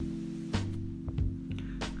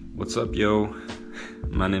What's up, yo?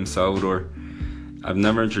 My name's Salvador. I've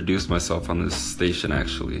never introduced myself on this station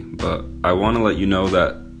actually, but I want to let you know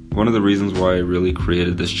that one of the reasons why I really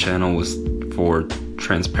created this channel was for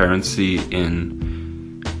transparency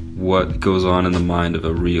in what goes on in the mind of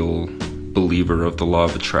a real believer of the law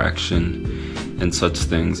of attraction and such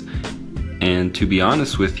things. And to be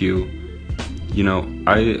honest with you,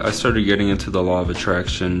 I started getting into the law of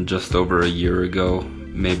attraction just over a year ago,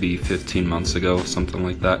 maybe 15 months ago, something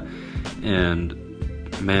like that. And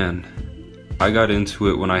man, I got into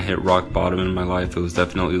it when I hit rock bottom in my life. It was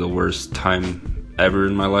definitely the worst time ever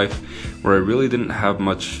in my life, where I really didn't have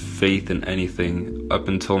much faith in anything up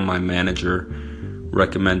until my manager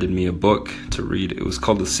recommended me a book to read. It was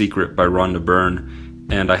called The Secret by Rhonda Byrne,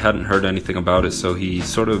 and I hadn't heard anything about it, so he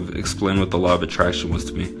sort of explained what the law of attraction was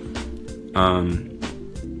to me.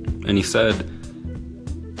 And he said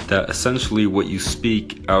that essentially what you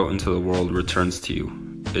speak out into the world returns to you.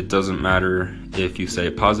 It doesn't matter if you say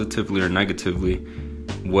it positively or negatively,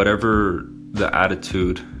 whatever the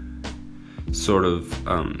attitude, sort of,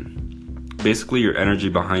 basically your energy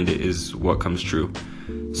behind it is what comes true.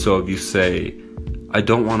 So if you say, I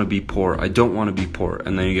don't want to be poor, I don't want to be poor,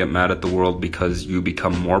 and then you get mad at the world because you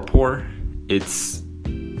become more poor, it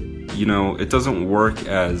doesn't work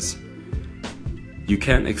as, you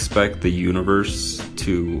can't expect the universe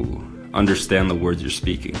to understand the words you're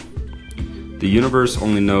speaking. The universe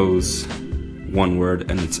only knows one word,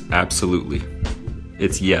 and it's absolutely.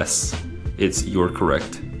 It's yes. It's you're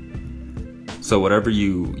correct. So whatever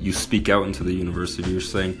you speak out into the universe, if you're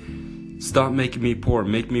saying, stop making me poor,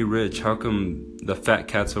 make me rich, how come the fat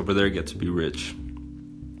cats over there get to be rich?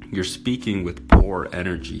 You're speaking with poor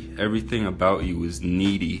energy. Everything about you is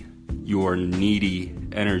needy. You're needy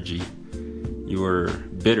energy. You're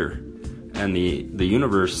bitter. And the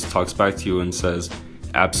universe talks back to you and says,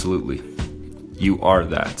 absolutely, you are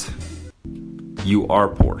that. You are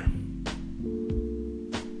poor.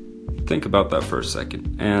 Think about that for a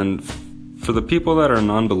second. And for the people that are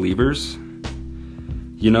non-believers,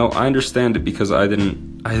 I understand it because I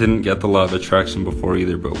didn't get the law of attraction before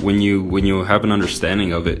either. But when you have an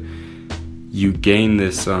understanding of it, you gain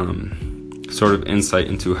this sort of insight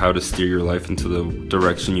into how to steer your life into the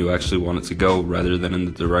direction you actually want it to go, rather than in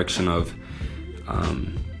the direction of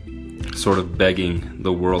sort of begging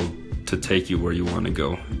the world to take you where you want to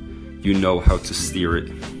go. You know how to steer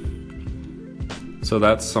it. So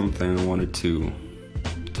that's something I wanted to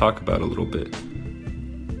talk about a little bit.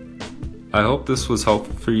 I hope this was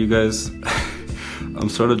helpful for you guys. I'm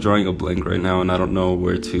sort of drawing a blank right now and I don't know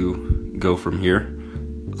where to go from here.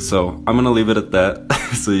 So I'm going to leave it at that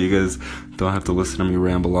so you guys don't have to listen to me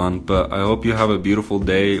ramble on. But I hope you have a beautiful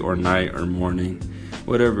day or night or morning.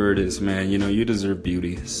 Whatever it is, man, you deserve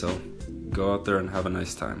beauty. So go out there and have a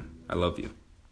nice time. I love you.